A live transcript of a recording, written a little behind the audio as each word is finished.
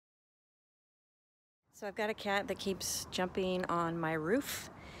So I've got a cat that keeps jumping on my roof,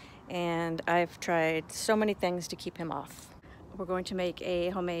 and I've tried so many things to keep him off. We're going to make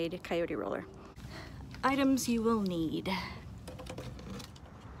a homemade coyote roller. Items you will need: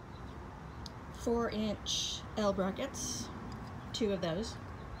 4-inch L brackets, 2 of those.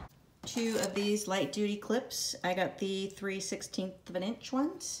 2 of these light duty clips. I got the 3/16 of an inch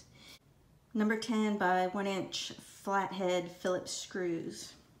ones. Number 10 by 1 inch flathead Phillips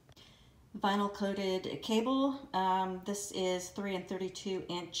screws. Vinyl coated cable. This is 3 32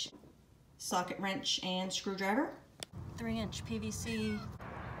 inch socket wrench and screwdriver. 3-inch PVC,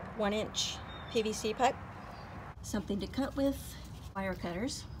 1-inch PVC pipe. Something to cut with, wire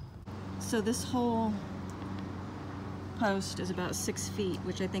cutters. So this whole post is about 6 feet,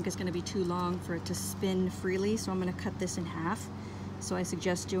 which I think is going to be too long for it to spin freely, so I'm going to cut this in half. So I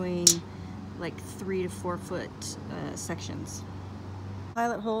suggest doing like 3 to 4 foot sections.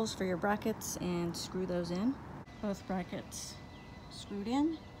 Pilot holes for your brackets and screw those in. Both brackets screwed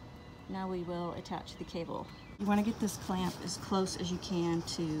in. Now we will attach the cable. You want to get this clamp as close as you can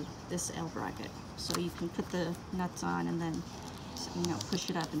to this L bracket, so you can put the nuts on and then, you know, push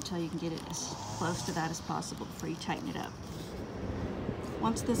it up until you can get it as close to that as possible before you tighten it up.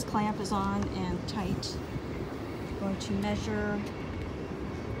 Once this clamp is on and tight, you're going to measure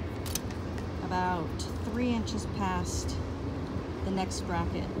about 3 inches past the next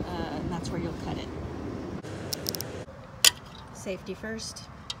bracket, and that's where you'll cut it. Safety first.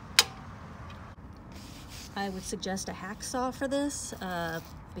 I would suggest a hacksaw for this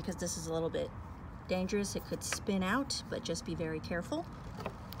because this is a little bit dangerous. It could spin out, but just be very careful.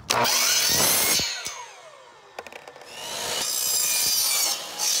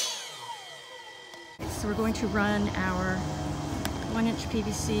 So we're going to run our 1-inch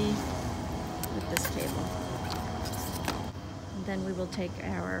PVC with this cable. And then we will take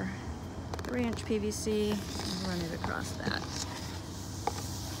our 3-inch PVC and run it across that.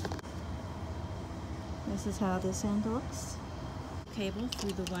 This is how this end looks. Cable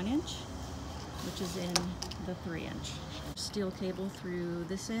through the 1-inch, which is in the 3-inch. Steel cable through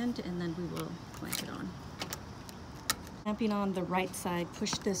this end, and then we will clamp it on. Clamping on the right side,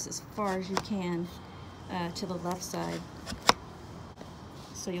 push this as far as you can to the left side,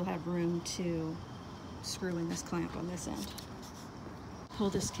 so you'll have room to screw in this clamp on this end. Pull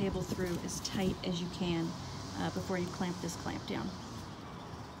this cable through as tight as you can before you clamp this clamp down.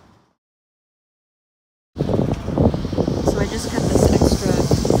 So I just cut this extra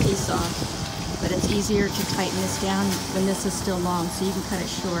piece off, but it's easier to tighten this down when this is still long, so you can cut it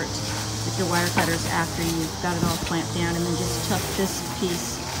short with your wire cutters after you've got it all clamped down, and then just tuck this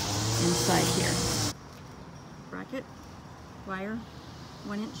piece inside here. Bracket, wire,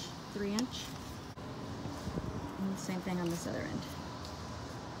 1-inch, 3-inch, and the same thing on this other end.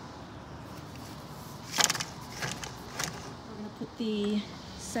 We're going to put the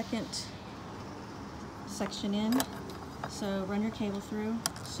second section in. So run your cable through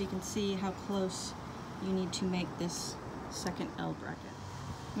so you can see how close you need to make this second L bracket.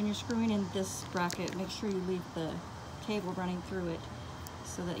 When you're screwing in this bracket, make sure you leave the cable running through it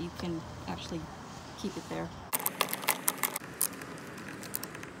so that you can actually keep it there.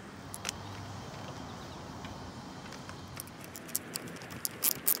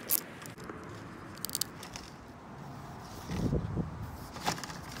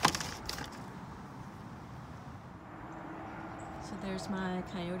 So there's my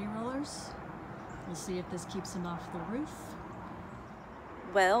coyote rollers. We'll see if this keeps him off the roof.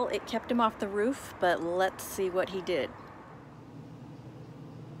 Well, it kept him off the roof, but let's see what he did.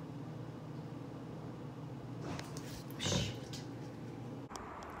 Shit.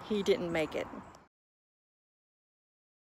 He didn't make it.